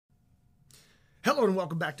Hello and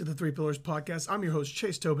welcome back to the Three Pillars Podcast. I'm your host,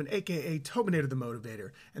 Chase Tobin, aka Tobinator the Motivator,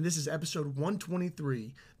 and this is episode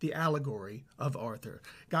 123, The Allegory of Arthur.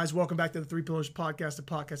 Guys, welcome back to the Three Pillars Podcast, the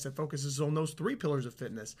podcast that focuses on those three pillars of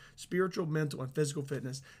fitness, spiritual, mental, and physical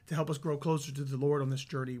fitness, to help us grow closer to the Lord on this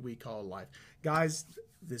journey we call life. Guys,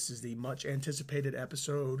 this is the much anticipated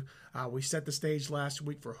episode. We set the stage last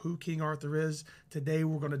week for who King Arthur is. Today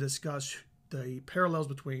we're going to discuss the parallels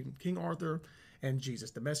between King Arthur and Jesus,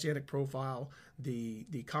 the messianic profile, the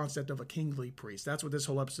concept of a kingly priest. That's what this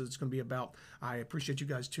whole episode is going to be about. I appreciate you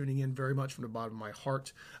guys tuning in very much from the bottom of my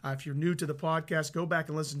heart. If you're new to the podcast, go back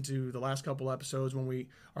and listen to the last couple episodes when we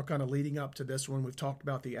are kind of leading up to this one. We've talked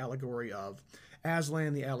about the allegory of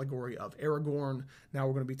Aslan, the allegory of Aragorn. Now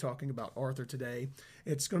we're going to be talking about Arthur today.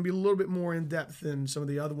 It's going to be a little bit more in depth than some of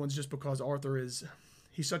the other ones, just because Arthur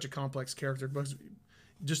he's such a complex character. Because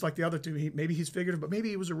just like the other two, maybe he's figurative, but maybe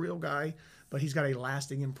he was a real guy, but he's got a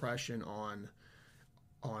lasting impression on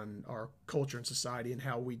our culture and society and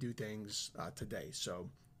how we do things today.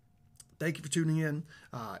 So thank you for tuning in.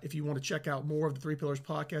 If you want to check out more of the Three Pillars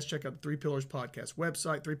Podcast, check out the Three Pillars Podcast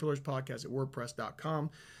website, threepillarspodcast at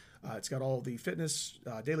wordpress.com. It's got all the fitness,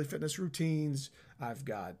 daily fitness routines. I've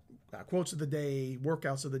got quotes of the day,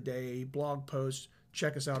 workouts of the day, blog posts.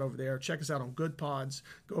 Check us out over there. Check us out on Good Pods.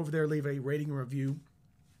 Go over there, leave a rating and review.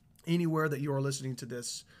 Anywhere that you are listening to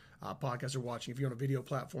this podcast or watching, if you're on a video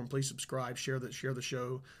platform, please subscribe, share the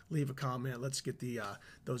show, leave a comment. Let's get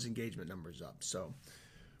those engagement numbers up. So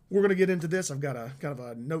we're going to get into this. I've got a kind of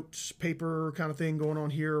a notes paper kind of thing going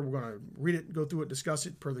on here. We're going to read it, go through it, discuss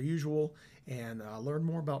it per the usual, and learn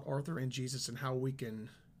more about Arthur and Jesus and how we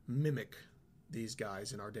can mimic these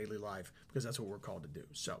guys in our daily life, because that's what we're called to do.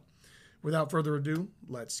 So without further ado,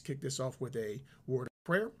 let's kick this off with a word of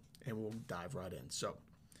prayer, and we'll dive right in. So,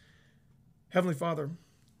 Heavenly Father,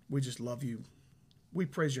 we just love you. We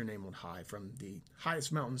praise your name on high. From the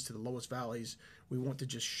highest mountains to the lowest valleys, we want to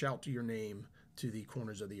just shout to your name to the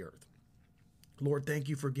corners of the earth. Lord, thank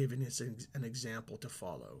you for giving us an example to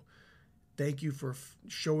follow. Thank you for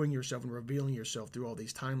showing yourself and revealing yourself through all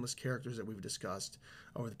these timeless characters that we've discussed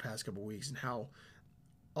over the past couple of weeks, and how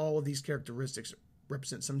all of these characteristics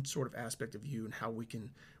represent some sort of aspect of you, and how we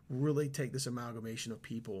can really take this amalgamation of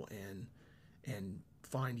people and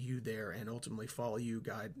find you there and ultimately follow you,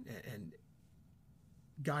 guide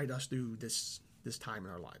us through this time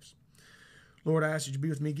in our lives. Lord, I ask you to be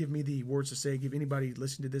with me. Give me the words to say. Give anybody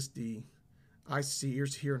listening to this the eyes to see,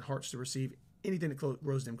 ears to hear, and hearts to receive anything that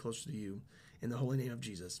grows them closer to you. In the holy name of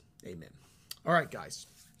Jesus, amen. All right, guys.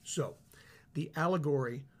 So, the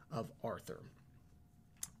allegory of Arthur.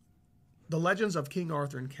 The legends of King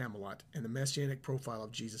Arthur and Camelot and the messianic profile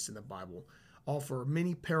of Jesus in the Bible offer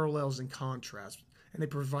many parallels and contrasts, and they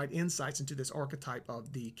provide insights into this archetype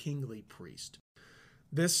of the kingly priest.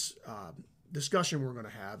 This discussion we're going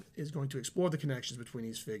to have is going to explore the connections between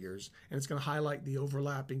these figures, and it's going to highlight the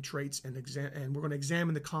overlapping traits, and we're going to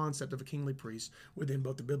examine the concept of a kingly priest within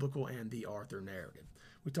both the biblical and the Arthur narrative.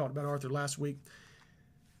 We talked about Arthur last week.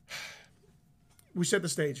 We set the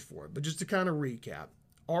stage for it, but just to kind of recap,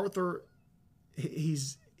 Arthur,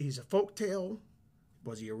 he's a folktale.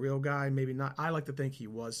 Was he a real guy? Maybe not. I like to think he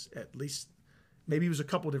was, at least. Maybe he was a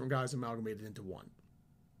couple different guys amalgamated into one.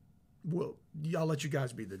 Well, I'll let you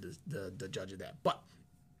guys be the judge of that. But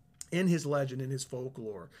in his legend, in his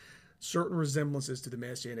folklore, certain resemblances to the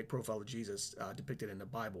messianic profile of Jesus depicted in the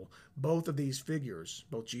Bible. Both of these figures,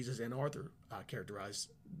 both Jesus and Arthur,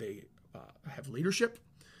 they have leadership,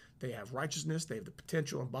 they have righteousness, they have the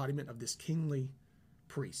potential embodiment of this kingly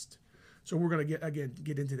priest. So we're going to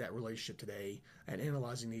get into that relationship today and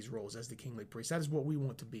analyzing these roles as the kingly priest. That is what we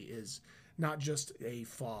want to be, is not just a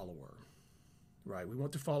follower, right? We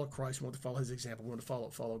want to follow Christ. We want to follow his example. We want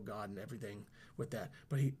to follow God and everything with that.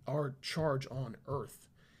 But our charge on earth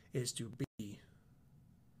is to be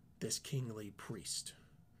this kingly priest.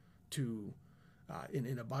 In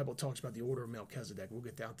the Bible, it talks about the order of Melchizedek. We'll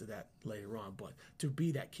get down to that later on. But to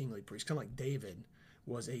be that kingly priest, kind of like David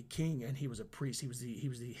was a king and he was a priest. He was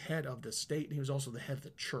the head of the state, and he was also the head of the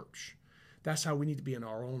church. That's how we need to be in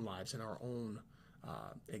our own lives and our own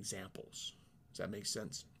examples. Does that make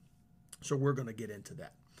sense? So we're going to get into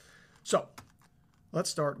that. So let's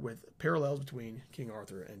start with parallels between King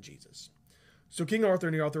Arthur and Jesus. So King Arthur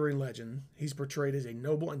in the Arthurian legend, he's portrayed as a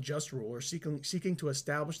noble and just ruler seeking to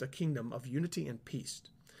establish a kingdom of unity and peace.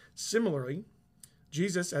 Similarly,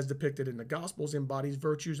 Jesus, as depicted in the Gospels, embodies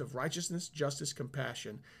virtues of righteousness, justice,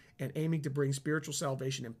 compassion, and aiming to bring spiritual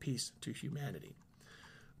salvation and peace to humanity.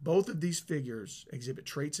 Both of these figures exhibit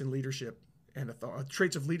traits of leadership and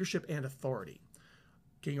authority.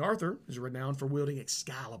 King Arthur is renowned for wielding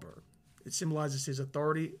Excalibur, It symbolizes his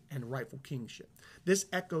authority and rightful kingship. This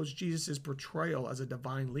echoes Jesus' portrayal as a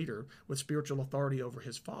divine leader with spiritual authority over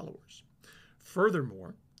his followers.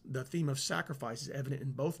 Furthermore, the theme of sacrifice is evident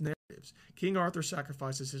in both narratives. King Arthur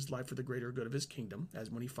sacrifices his life for the greater good of his kingdom, as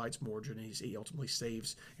when he fights Mordred and he ultimately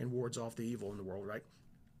saves and wards off the evil in the world, right?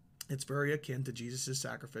 It's very akin to Jesus'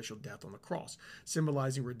 sacrificial death on the cross,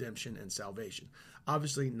 symbolizing redemption and salvation.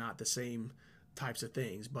 Obviously not the same types of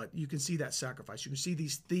things, but you can see that sacrifice. You can see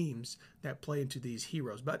these themes that play into these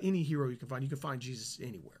heroes. But any hero you can find Jesus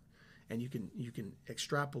anywhere, and you can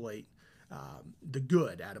extrapolate the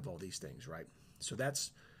good out of all these things, right? So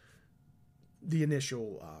that's the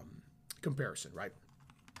initial comparison, right?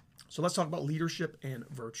 So let's talk about leadership and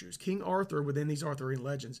virtues. King Arthur, within these Arthurian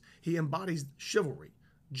legends, he embodies chivalry,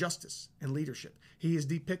 justice, and leadership. He is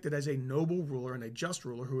depicted as a noble ruler and a just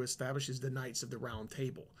ruler who establishes the Knights of the Round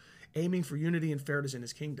Table, aiming for unity and fairness in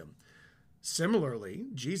his kingdom. Similarly,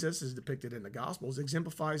 Jesus, is depicted in the Gospels,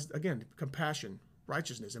 exemplifies, again, compassion,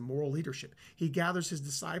 righteousness, and moral leadership. He gathers his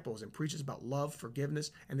disciples and preaches about love,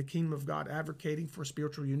 forgiveness, and the kingdom of God, advocating for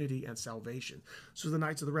spiritual unity and salvation. So the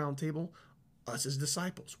Knights of the Round Table, us as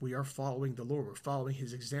disciples, we are following the Lord. We're following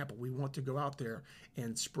his example. We want to go out there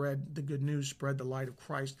and spread the good news, spread the light of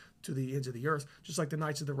Christ to the ends of the earth, just like the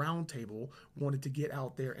Knights of the Round Table wanted to get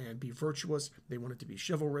out there and be virtuous. They wanted to be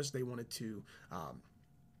chivalrous. They wanted to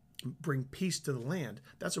bring peace to the land.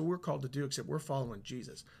 That's what we're called to do, except we're following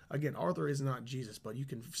Jesus. Again, Arthur is not Jesus, but you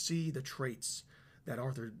can see the traits that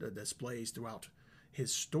Arthur displays throughout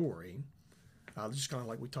his story. Just kind of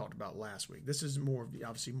like we talked about last week. This is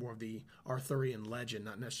obviously more of the Arthurian legend,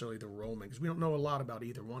 not necessarily the Roman, because we don't know a lot about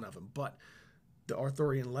either one of them. But the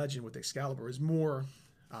Arthurian legend with Excalibur is more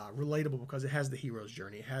relatable because it has the hero's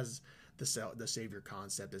journey. It has the savior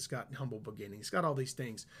concept. It's got humble beginnings. It's got all these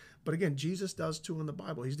things. But again, Jesus does too in the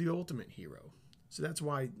Bible. He's the ultimate hero. So that's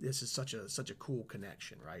why this is such a cool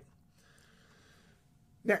connection, right?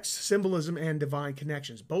 Next, symbolism and divine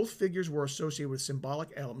connections. Both figures were associated with symbolic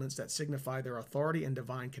elements that signify their authority and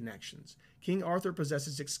divine connections. King Arthur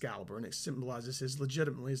possesses Excalibur, and it symbolizes his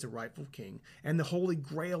legitimately as the rightful king, and the Holy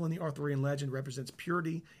Grail in the Arthurian legend represents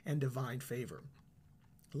purity and divine favor.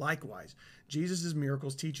 Likewise, Jesus'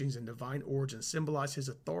 miracles, teachings, and divine origin symbolize his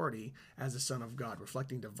authority as the Son of God,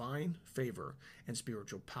 reflecting divine favor and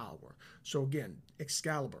spiritual power. So again,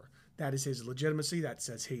 Excalibur, that is his legitimacy. That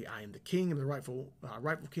says, hey, I am the king, I'm the rightful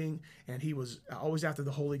king, and he was always after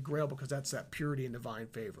the Holy Grail because that's that purity and divine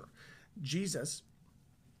favor. Jesus,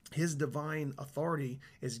 his divine authority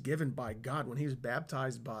is given by God. When he was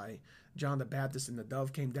baptized by John the Baptist and the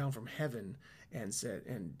dove came down from heaven and said,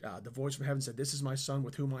 and the voice from heaven said, "This is my son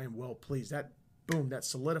with whom I am well pleased." That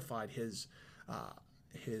solidified his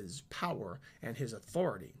power and his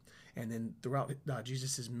authority. And then throughout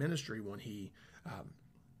Jesus' ministry, when he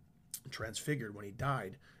transfigured, when he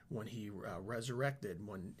died, when he resurrected,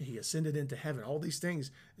 when he ascended into heaven, all these things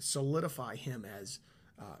solidify him as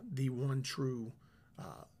the one true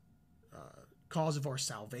cause of our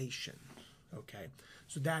salvation. Okay,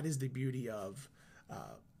 so that is the beauty of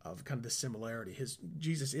kind of the similarity.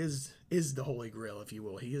 Jesus is the Holy Grail, if you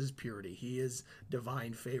will. He is purity. He is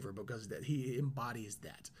divine favor because that he embodies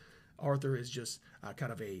that. Arthur is just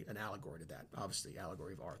kind of an allegory to that. Obviously,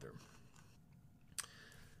 allegory of Arthur.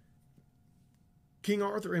 King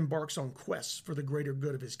Arthur embarks on quests for the greater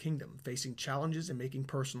good of his kingdom, facing challenges and making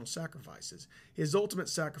personal sacrifices. His ultimate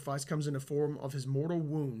sacrifice comes in the form of his mortal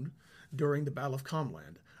wound during the Battle of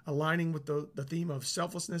Camelot, aligning with the theme of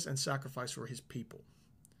selflessness and sacrifice for his people.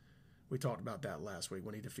 We talked about that last week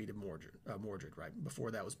when he defeated Mordred, right?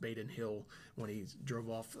 Before that was Baden Hill when he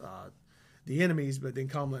drove off the enemies, but then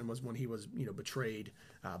Camelot was when he was betrayed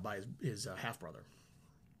by his half-brother.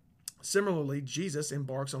 Similarly, Jesus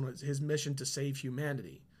embarks on his mission to save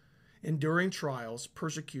humanity, enduring trials,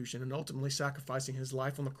 persecution, and ultimately sacrificing his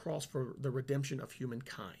life on the cross for the redemption of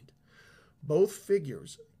humankind. Both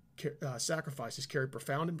figures' sacrifices carry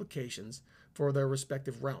profound implications for their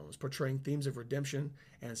respective realms, portraying themes of redemption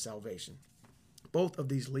and salvation. Both of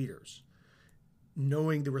these leaders,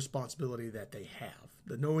 knowing the responsibility that they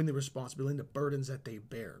have, knowing the responsibility and the burdens that they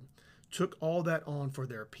bear, took all that on for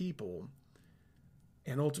their people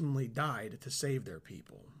and ultimately died to save their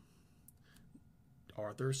people.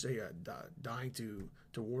 Arthur, dying to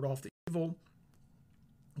ward off the evil,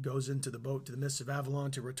 goes into the boat to the midst of Avalon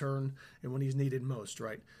to return and when he's needed most,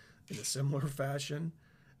 right? In a similar fashion,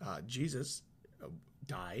 Jesus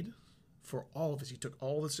died for all of us. He took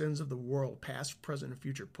all the sins of the world, past, present, and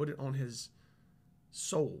future, put it on his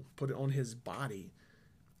soul, put it on his body,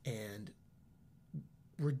 and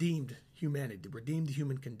redeemed humanity, redeemed the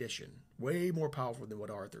human condition. Way more powerful than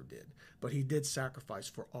what Arthur did. But he did sacrifice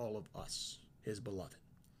for all of us, his beloved.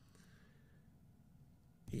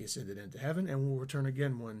 He ascended into heaven and will return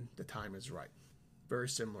again when the time is right. Very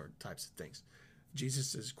similar types of things.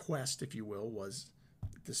 Jesus' quest, if you will, was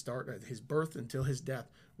to start at his birth until his death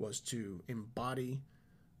was to embody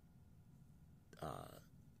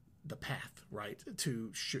the path, right?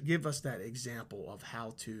 To give us that example of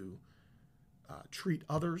how to treat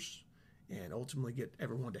others and ultimately get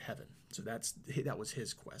everyone to heaven. So that was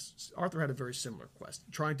his quest. Arthur had a very similar quest,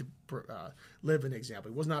 trying to live an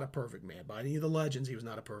example. He was not a perfect man. By any of the legends, he was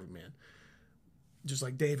not a perfect man. Just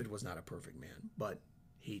like David was not a perfect man, but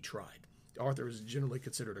he tried. Arthur is generally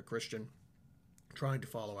considered a Christian, trying to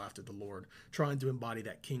follow after the Lord, trying to embody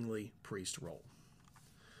that kingly priest role.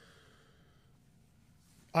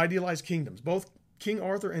 Idealized kingdoms. Both King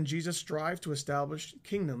Arthur and Jesus strive to establish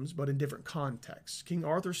kingdoms, but in different contexts. King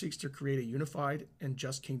Arthur seeks to create a unified and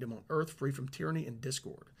just kingdom on earth, free from tyranny and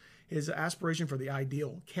discord. His aspiration for the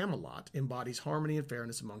ideal Camelot embodies harmony and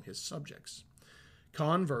fairness among his subjects.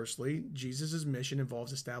 Conversely, Jesus' mission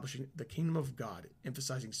involves establishing the kingdom of God,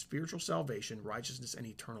 emphasizing spiritual salvation, righteousness, and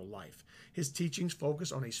eternal life. His teachings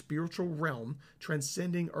focus on a spiritual realm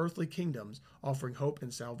transcending earthly kingdoms, offering hope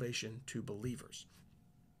and salvation to believers.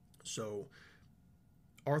 So,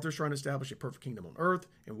 Arthur's trying to establish a perfect kingdom on earth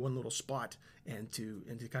in one little spot and to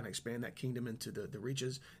kind of expand that kingdom into the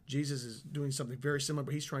reaches. Jesus is doing something very similar,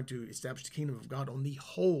 but he's trying to establish the kingdom of God on the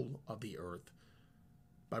whole of the earth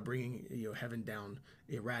by bringing heaven down,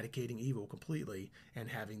 eradicating evil completely, and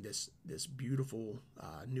having this beautiful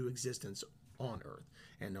new existence on earth.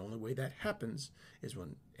 And the only way that happens is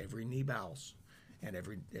when every knee bows and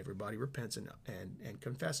everybody repents and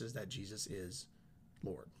confesses that Jesus is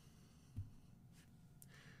Lord.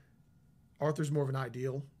 Arthur's more of an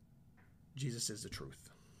ideal. Jesus is the truth.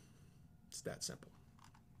 It's that simple.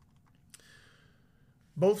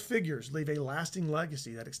 Both figures leave a lasting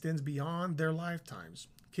legacy that extends beyond their lifetimes.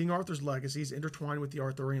 King Arthur's legacy is intertwined with the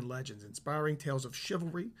Arthurian legends, inspiring tales of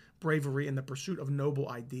chivalry, bravery, and the pursuit of noble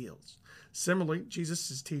ideals. Similarly,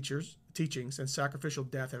 Jesus' teachings and sacrificial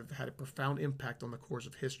death have had a profound impact on the course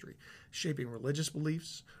of history, shaping religious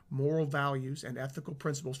beliefs, moral values, and ethical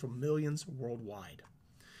principles for millions worldwide.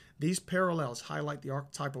 These parallels highlight the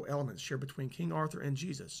archetypal elements shared between King Arthur and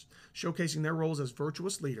Jesus, showcasing their roles as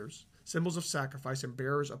virtuous leaders, symbols of sacrifice, and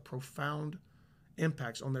bearers of profound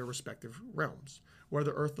impacts on their respective realms,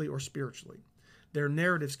 whether earthly or spiritually. Their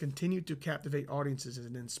narratives continue to captivate audiences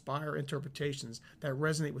and inspire interpretations that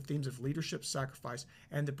resonate with themes of leadership, sacrifice,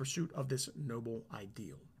 and the pursuit of this noble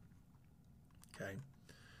ideal. Okay?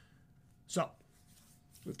 So,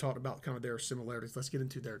 we've talked about kind of their similarities. Let's get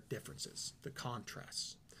into their differences, the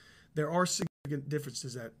contrasts. There are significant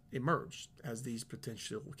differences that emerge as these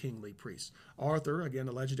potential kingly priests. Arthur, again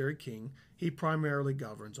a legendary king, he primarily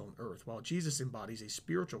governs on earth, while Jesus embodies a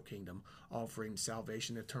spiritual kingdom offering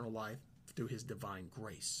salvation and eternal life through his divine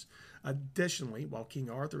grace. Additionally, while King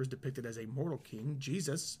Arthur is depicted as a mortal king,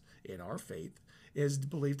 Jesus, in our faith, is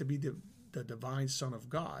believed to be the divine Son of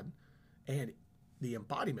God and the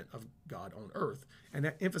embodiment of God on earth, and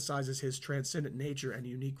that emphasizes his transcendent nature and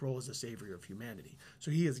unique role as the savior of humanity.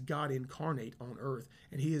 So he is God incarnate on earth,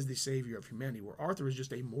 and he is the savior of humanity, where Arthur is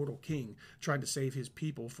just a mortal king trying to save his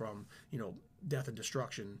people from, death and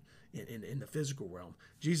destruction in the physical realm.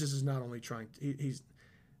 Jesus is not only trying,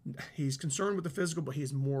 he's concerned with the physical, but he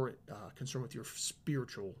is more concerned with your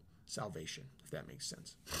spiritual salvation, if that makes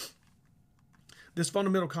sense. This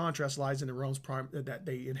fundamental contrast lies in the realms that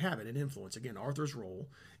they inhabit and influence. Again, Arthur's role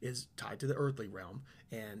is tied to the earthly realm,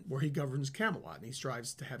 and where he governs Camelot, and he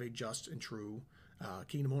strives to have a just and true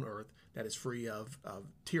kingdom on earth that is free of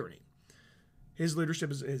tyranny. His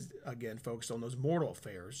leadership is again focused on those mortal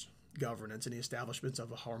affairs, governance, and the establishments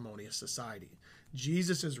of a harmonious society.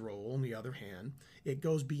 Jesus' role, on the other hand, it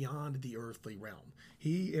goes beyond the earthly realm.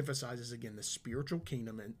 He emphasizes, again, the spiritual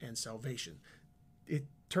kingdom and salvation.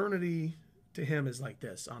 Eternity to him is like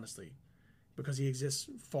this, honestly, because he exists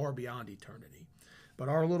far beyond eternity. But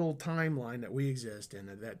our little timeline that we exist in,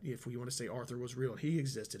 that if we want to say Arthur was real, he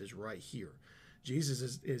existed, is right here.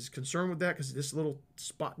 Jesus is concerned with that because this little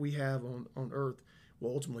spot we have on earth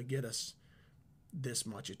will ultimately get us this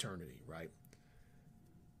much eternity, right?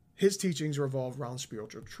 His teachings revolve around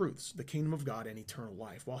spiritual truths, the kingdom of God, and eternal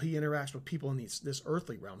life. While he interacts with people in this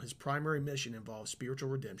earthly realm, his primary mission involves spiritual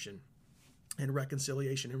redemption and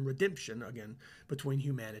reconciliation and redemption, again, between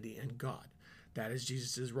humanity and God. That is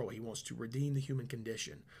Jesus' role. He wants to redeem the human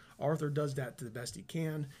condition. Arthur does that to the best he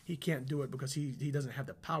can. He can't do it because he doesn't have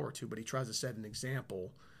the power to, but he tries to set an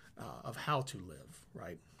example of how to live,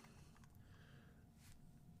 right?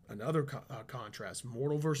 contrast,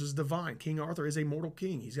 mortal versus divine. King Arthur is a mortal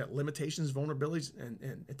king. He's got limitations, vulnerabilities,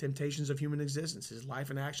 and temptations of human existence. His life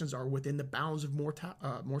and actions are within the bounds of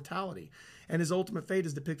mortality. And his ultimate fate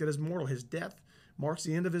is depicted as mortal. His death marks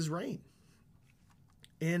the end of his reign.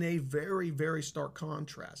 In a very, very stark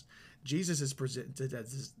contrast, Jesus is presented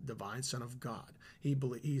as this divine Son of God. He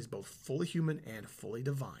is both fully human and fully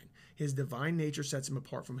divine. His divine nature sets him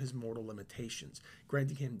apart from his mortal limitations,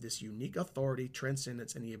 granting him this unique authority,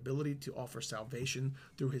 transcendence, and the ability to offer salvation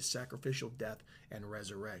through his sacrificial death and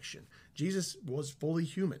resurrection. Jesus was fully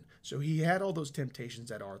human, so he had all those temptations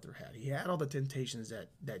that Arthur had. He had all the temptations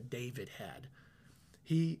that David had.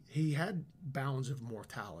 He had bounds of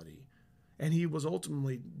mortality, and he was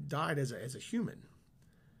ultimately died as a human.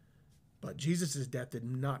 But Jesus' death did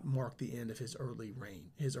not mark the end of his earthly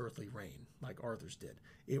reign, like Arthur's did.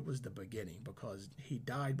 It was the beginning, because he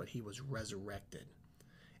died, but he was resurrected,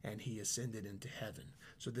 and he ascended into heaven.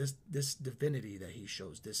 So this divinity that he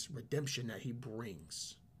shows, this redemption that he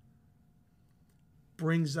brings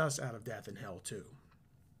us out of death and hell too.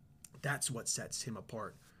 That's what sets him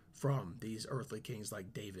apart from these earthly kings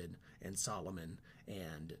like David and Solomon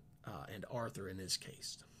and Arthur in this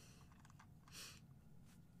case.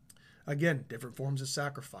 Again, different forms of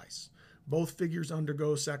sacrifice. Both figures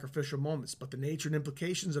undergo sacrificial moments, but the nature and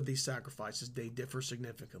implications of these sacrifices, they differ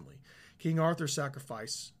significantly. King Arthur's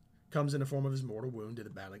sacrifice comes in the form of his mortal wound in the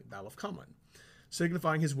Battle of Camelot,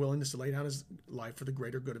 signifying his willingness to lay down his life for the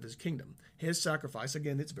greater good of his kingdom. His sacrifice,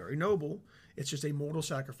 again, it's very noble. It's just a mortal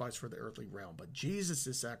sacrifice for the earthly realm. But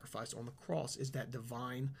Jesus' sacrifice on the cross is that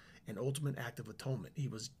divine and ultimate act of atonement. He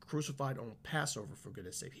was crucified on Passover, for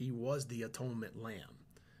goodness sake. He was the atonement lamb.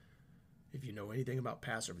 If you know anything about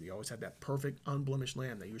Passover, you always have that perfect, unblemished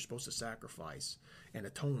lamb that you're supposed to sacrifice and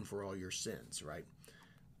atone for all your sins, right?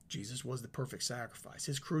 Jesus was the perfect sacrifice.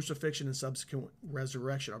 His crucifixion and subsequent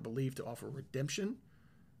resurrection are believed to offer redemption,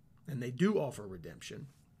 and they do offer redemption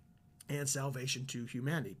and salvation to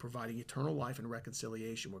humanity, providing eternal life and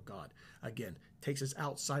reconciliation with God. Again, takes us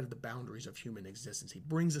outside of the boundaries of human existence. He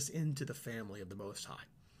brings us into the family of the Most High.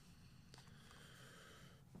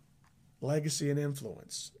 Legacy and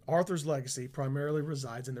influence. Arthur's legacy primarily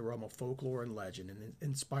resides in the realm of folklore and legend, and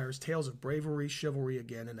inspires tales of bravery, chivalry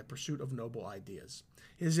again, and the pursuit of noble ideas.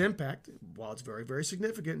 His impact, while it's very, very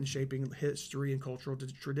significant in shaping history and cultural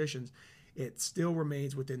traditions, it still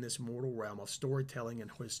remains within this mortal realm of storytelling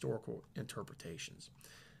and historical interpretations.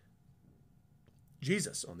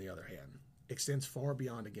 Jesus, on the other hand, extends far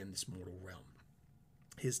beyond, again, this mortal realm.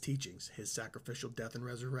 His teachings, his sacrificial death and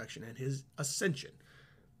resurrection, and his ascension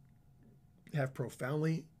have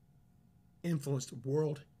profoundly influenced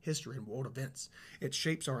world history and world events. It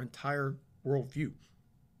shapes our entire worldview.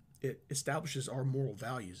 It establishes our moral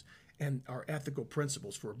values and our ethical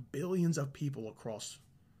principles for billions of people across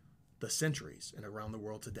the centuries and around the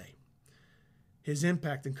world today. His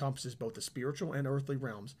impact encompasses both the spiritual and earthly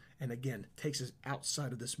realms, and again, takes us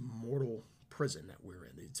outside of this mortal prison that we're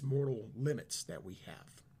in, these mortal limits that we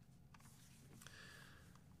have.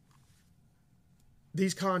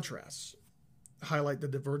 These contrasts highlight the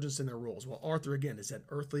divergence in their roles. While Arthur, again, is that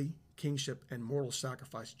earthly kingship and mortal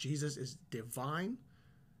sacrifice, Jesus is divine.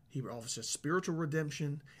 He offers us spiritual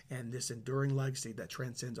redemption and this enduring legacy that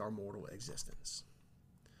transcends our mortal existence.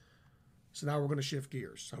 So now we're going to shift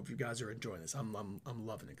gears. I hope you guys are enjoying this. I'm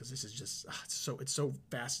loving it, because this is just it's so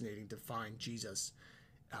fascinating to find Jesus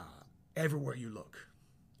everywhere you look,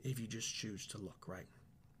 if you just choose to look, right?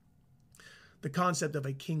 The concept of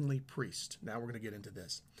a kingly priest. Now we're going to get into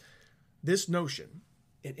this. This notion,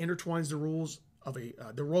 it intertwines the roles of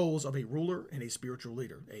a ruler and a spiritual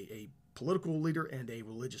leader, a political leader and a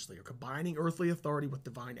religious leader, combining earthly authority with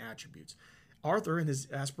divine attributes. Arthur, in his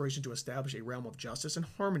aspiration to establish a realm of justice and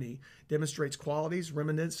harmony, demonstrates qualities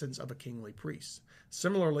reminiscent of a kingly priest.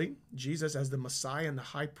 Similarly, Jesus, as the Messiah and the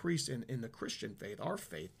high priest in the Christian faith, our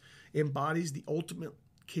faith, embodies the ultimate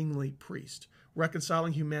kingly priest,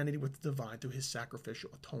 reconciling humanity with the divine through his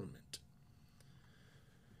sacrificial atonement.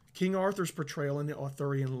 King Arthur's portrayal in the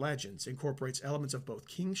Arthurian legends incorporates elements of both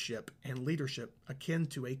kingship and leadership akin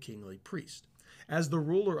to a kingly priest. As the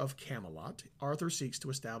ruler of Camelot, Arthur seeks to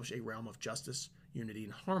establish a realm of justice, unity,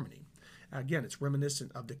 and harmony. Again, it's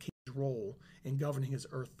reminiscent of the king's role in governing his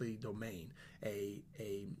earthly domain, a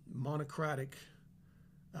monocratic,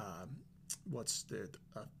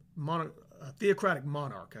 theocratic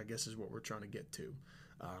monarch, I guess is what we're trying to get to,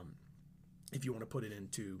 if you want to put it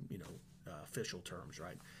into, official terms,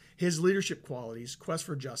 right? His leadership qualities, quest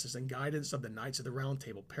for justice, and guidance of the Knights of the Round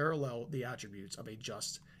Table parallel the attributes of a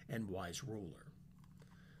just and wise ruler.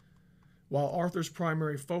 While Arthur's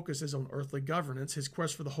primary focus is on earthly governance, his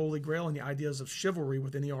quest for the Holy Grail and the ideas of chivalry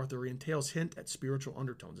within the Arthurian tales hint at spiritual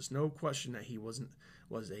undertones. It's no question that he was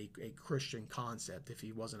a Christian concept if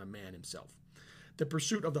he wasn't a man himself. The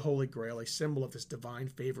pursuit of the Holy Grail, a symbol of this divine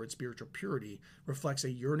favor and spiritual purity, reflects a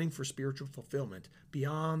yearning for spiritual fulfillment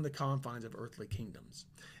beyond the confines of earthly kingdoms.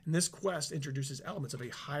 And this quest introduces elements of a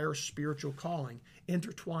higher spiritual calling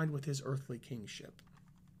intertwined with his earthly kingship.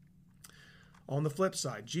 On the flip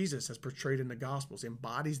side, Jesus, as portrayed in the Gospels,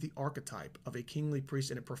 embodies the archetype of a kingly priest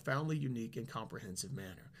in a profoundly unique and comprehensive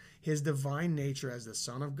manner. His divine nature as the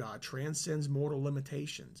Son of God transcends mortal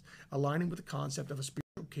limitations, aligning with the concept of a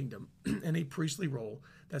spiritual kingdom and a priestly role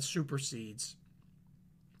that supersedes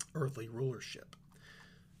earthly rulership.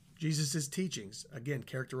 Jesus' teachings, again,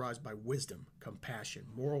 characterized by wisdom, compassion,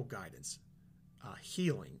 moral guidance,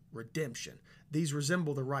 healing, redemption. These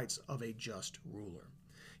resemble the rights of a just ruler.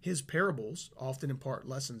 His parables often impart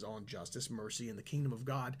lessons on justice, mercy, and the kingdom of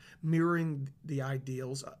God, mirroring the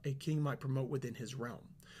ideals a king might promote within his realm.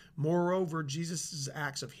 Moreover, Jesus'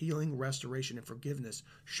 acts of healing, restoration, and forgiveness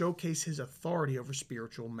showcase his authority over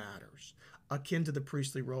spiritual matters, akin to the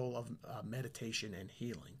priestly role of meditation and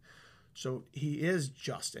healing. So he is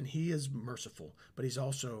just and he is merciful, but he's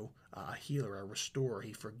also a healer, a restorer.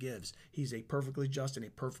 He forgives. He's a perfectly just and a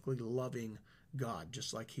perfectly loving God,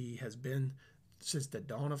 just like he has been since the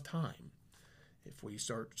dawn of time. If we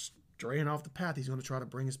start straying off the path, he's going to try to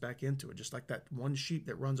bring us back into it. Just like that one sheep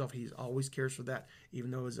that runs off, he always cares for that. Even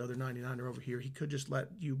though his other 99 are over here, he could just let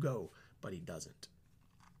you go, but he doesn't.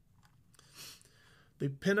 The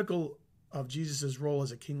pinnacle of Jesus' role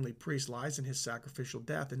as a kingly priest lies in his sacrificial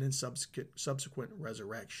death and in subsequent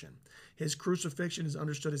resurrection. His crucifixion is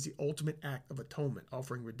understood as the ultimate act of atonement,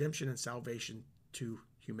 offering redemption and salvation to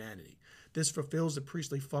humanity. This fulfills the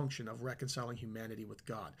priestly function of reconciling humanity with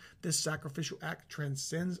God. This sacrificial act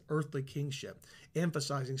transcends earthly kingship,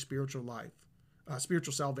 emphasizing spiritual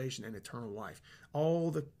salvation and eternal life.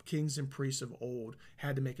 All the kings and priests of old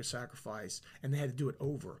had to make a sacrifice, and they had to do it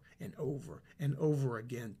over and over and over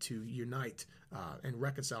again to unite and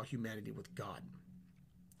reconcile humanity with God.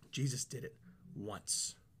 Jesus did it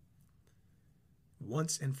once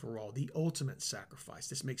and for all, the ultimate sacrifice.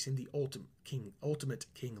 This makes him the ultimate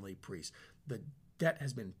kingly priest. The debt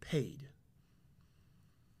has been paid,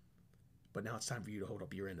 but now it's time for you to hold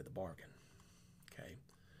up your end of the bargain. Okay.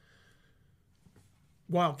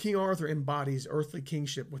 While King Arthur embodies earthly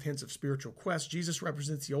kingship with hints of spiritual quest, Jesus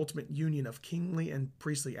represents the ultimate union of kingly and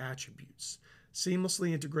priestly attributes,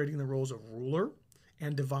 seamlessly integrating the roles of ruler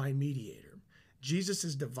and divine mediator.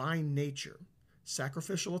 Jesus' divine nature,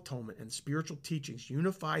 sacrificial atonement, and spiritual teachings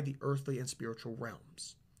unify the earthly and spiritual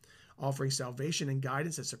realms, offering salvation and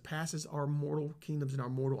guidance that surpasses our mortal kingdoms and our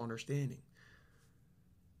mortal understanding.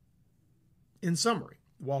 In summary,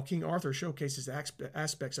 while King Arthur showcases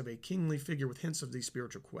aspects of a kingly figure with hints of these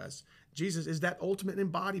spiritual quests, Jesus is that ultimate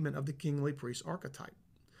embodiment of the kingly priest archetype,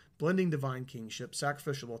 blending divine kingship,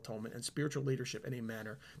 sacrificial atonement, and spiritual leadership in a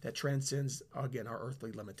manner that transcends, again, our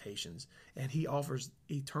earthly limitations. And he offers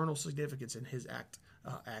eternal significance in his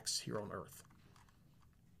acts here on earth.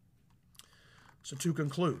 So to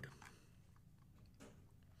conclude,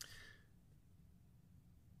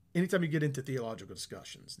 anytime you get into theological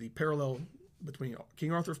discussions, the parallel between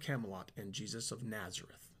King Arthur of Camelot and Jesus of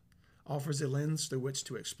Nazareth offers a lens through which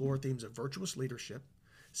to explore themes of virtuous leadership,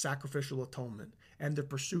 sacrificial atonement, and the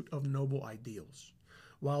pursuit of noble ideals.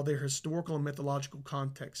 While their historical and mythological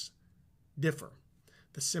contexts differ,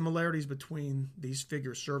 the similarities between these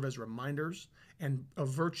figures serve as reminders and of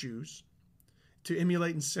virtues to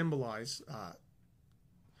emulate and symbolize.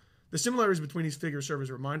 The similarities between these figures serve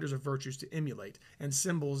as reminders of virtues to emulate and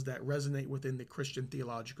symbols that resonate within the Christian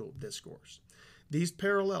theological discourse. These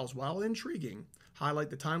parallels, while intriguing, highlight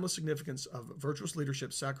the timeless significance of virtuous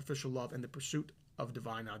leadership, sacrificial love, and the pursuit of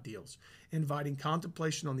divine ideals, inviting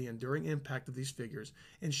contemplation on the enduring impact of these figures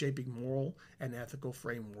in shaping moral and ethical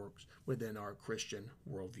frameworks within our Christian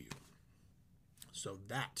worldview. So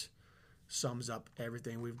that sums up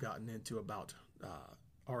everything we've gotten into about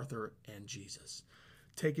Arthur and Jesus.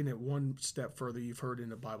 Taking it one step further, you've heard in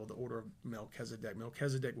the Bible the order of Melchizedek.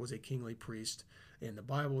 Melchizedek was a kingly priest in the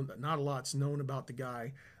Bible. Not a lot's known about the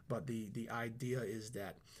guy, but the idea is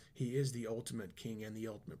that he is the ultimate king and the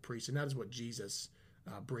ultimate priest, and that is what Jesus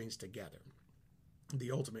brings together,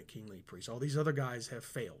 the ultimate kingly priest. All these other guys have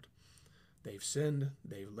failed. They've sinned.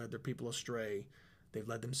 They've led their people astray. They've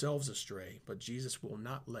led themselves astray, but Jesus will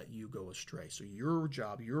not let you go astray. So your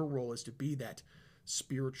job, your role is to be that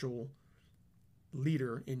spiritual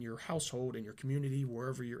leader in your household, in your community,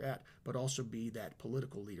 wherever you're at, but also be that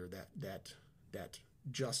political leader, that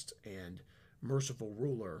just and merciful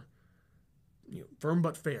ruler firm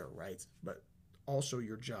but fair, right? But also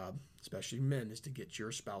your job, especially men, is to get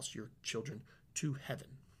your spouse, your children to heaven.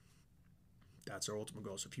 That's our ultimate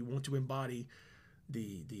goal. So if you want to embody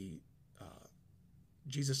the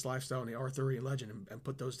Jesus lifestyle and the Arthurian legend and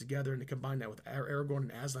put those together and to combine that with Aragorn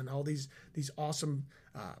and Aslan, all these awesome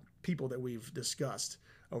people that we've discussed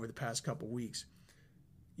over the past couple weeks,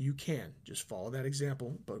 you can just follow that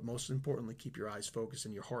example, but most importantly, keep your eyes focused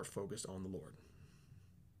and your heart focused on the Lord.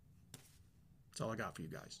 That's all I got for you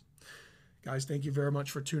guys. Guys, thank you very much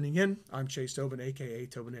for tuning in. I'm Chase Tobin, a.k.a.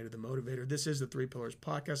 Tobinator the Motivator. This is the Three Pillars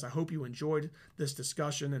Podcast. I hope you enjoyed this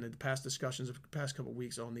discussion and the past discussions of the past couple of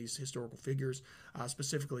weeks on these historical figures,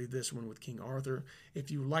 specifically this one with King Arthur. If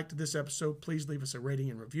you liked this episode, please leave us a rating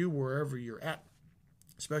and review wherever you're at,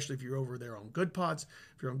 especially if you're over there on Good Pods.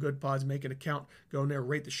 If you're on Good Pods, make an account. Go in there,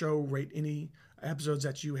 rate the show, rate any episodes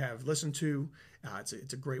that you have listened to.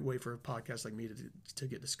 It's a great way for a podcast like me to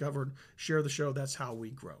get discovered. Share the show. That's how we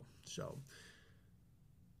grow. So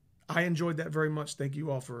I enjoyed that very much. Thank you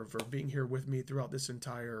all for being here with me throughout this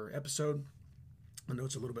entire episode. I know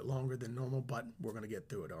it's a little bit longer than normal, but we're going to get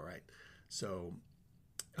through it, all right? So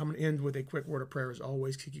I'm going to end with a quick word of prayer as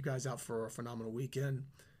always. Kick you guys out for a phenomenal weekend.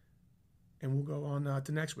 And we'll go on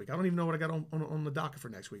to next week. I don't even know what I got on the docket for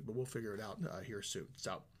next week, but we'll figure it out here soon.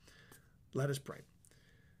 So let us pray.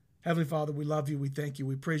 Heavenly Father, we love you. We thank you.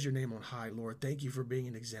 We praise your name on high, Lord. Thank you for being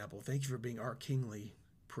an example. Thank you for being our kingly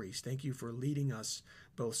priest. Thank you for leading us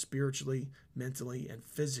both spiritually, mentally, and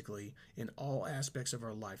physically in all aspects of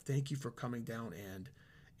our life. Thank you for coming down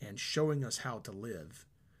and showing us how to live,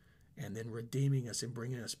 and then redeeming us and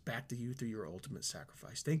bringing us back to you through your ultimate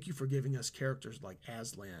sacrifice. Thank you for giving us characters like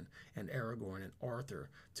Aslan and Aragorn and Arthur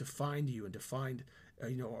to find you and to find,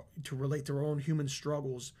 to relate to our own human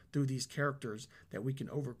struggles through these characters, that we can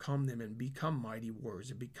overcome them and become mighty warriors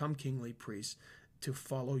and become kingly priests to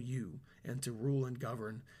follow you and to rule and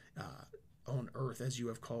govern on earth as you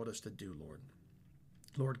have called us to do, Lord.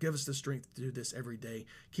 Lord, give us the strength to do this every day.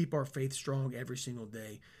 Keep our faith strong every single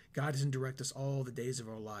day. Guide us and direct us all the days of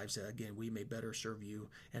our lives, that again we may better serve you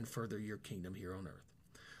and further your kingdom here on earth.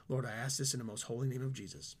 Lord, I ask this in the most holy name of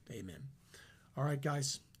Jesus. Amen. All right,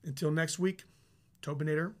 guys, until next week,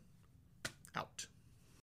 Tobinator out.